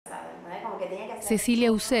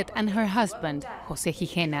Cecilia Uset and her husband, José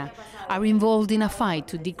Gijena, are involved in a fight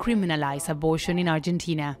to decriminalize abortion in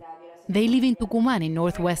Argentina. They live in Tucuman in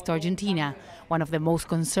northwest Argentina, one of the most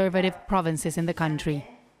conservative provinces in the country.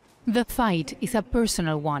 The fight is a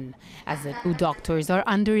personal one, as the two doctors are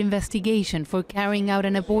under investigation for carrying out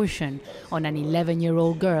an abortion on an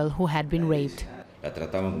 11-year-old girl who had been raped.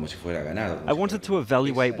 I wanted to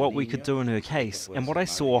evaluate what we could do in her case, and what I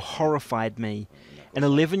saw horrified me. An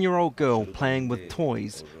 11-year-old girl playing with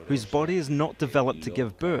toys, whose body is not developed to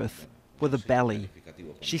give birth, with a belly.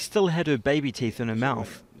 She still had her baby teeth in her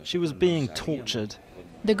mouth. She was being tortured.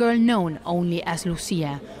 The girl, known only as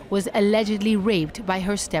Lucia, was allegedly raped by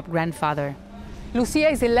her step-grandfather. Lucia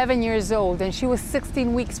is 11 years old and she was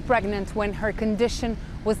 16 weeks pregnant when her condition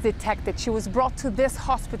was detected. She was brought to this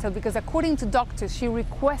hospital because, according to doctors, she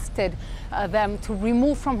requested them to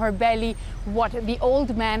remove from her belly what the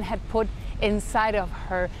old man had put inside of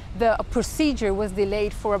her. The procedure was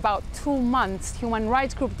delayed for about 2 months. Human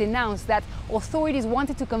rights group denounced that authorities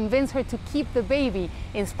wanted to convince her to keep the baby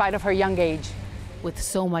in spite of her young age. With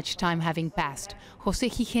so much time having passed, José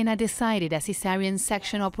Gijena decided a cesarean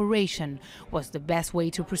section operation was the best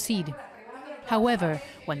way to proceed. However,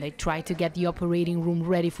 when they tried to get the operating room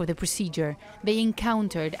ready for the procedure, they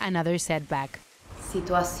encountered another setback.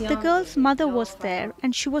 The girl's mother was there,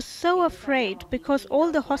 and she was so afraid because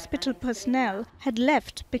all the hospital personnel had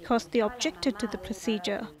left because they objected to the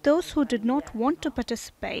procedure. Those who did not want to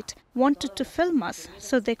participate wanted to film us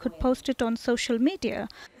so they could post it on social media.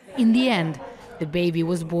 In the end, the baby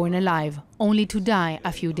was born alive, only to die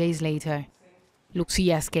a few days later.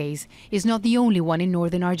 Lucia's case is not the only one in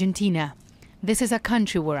northern Argentina. This is a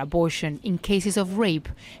country where abortion, in cases of rape,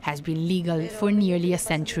 has been legal for nearly a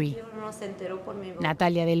century.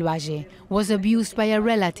 Natalia del Valle was abused by a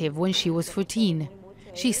relative when she was 14.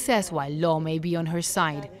 She says while law may be on her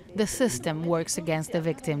side, the system works against the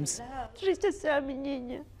victims.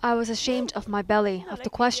 I was ashamed of my belly, of the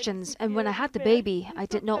questions, and when I had the baby, I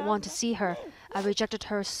did not want to see her. I rejected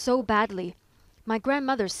her so badly. My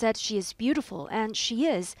grandmother said she is beautiful, and she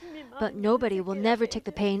is, but nobody will never take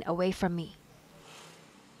the pain away from me.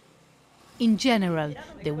 In general,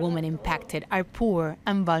 the women impacted are poor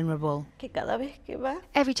and vulnerable.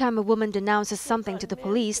 Every time a woman denounces something to the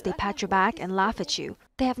police, they pat your back and laugh at you.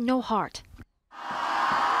 They have no heart.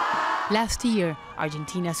 Last year,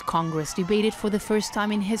 Argentina's Congress debated for the first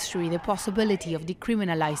time in history the possibility of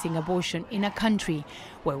decriminalizing abortion in a country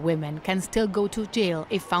where women can still go to jail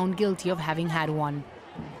if found guilty of having had one.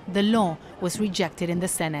 The law was rejected in the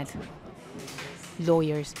Senate.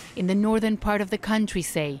 Lawyers in the northern part of the country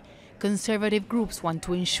say conservative groups want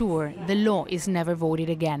to ensure the law is never voted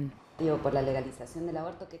again.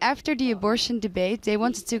 After the abortion debate, they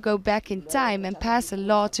wanted to go back in time and pass a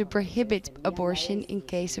law to prohibit abortion in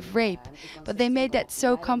case of rape. But they made that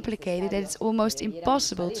so complicated that it's almost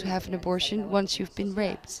impossible to have an abortion once you've been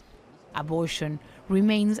raped. Abortion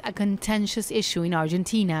remains a contentious issue in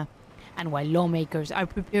Argentina, and while lawmakers are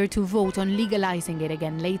prepared to vote on legalizing it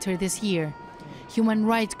again later this year, human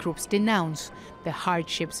rights groups denounce the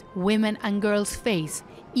hardships women and girls face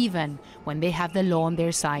even when they have the law on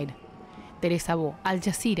their side. Terasa,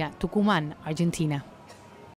 Aljazeera, Tucuman, Argentina.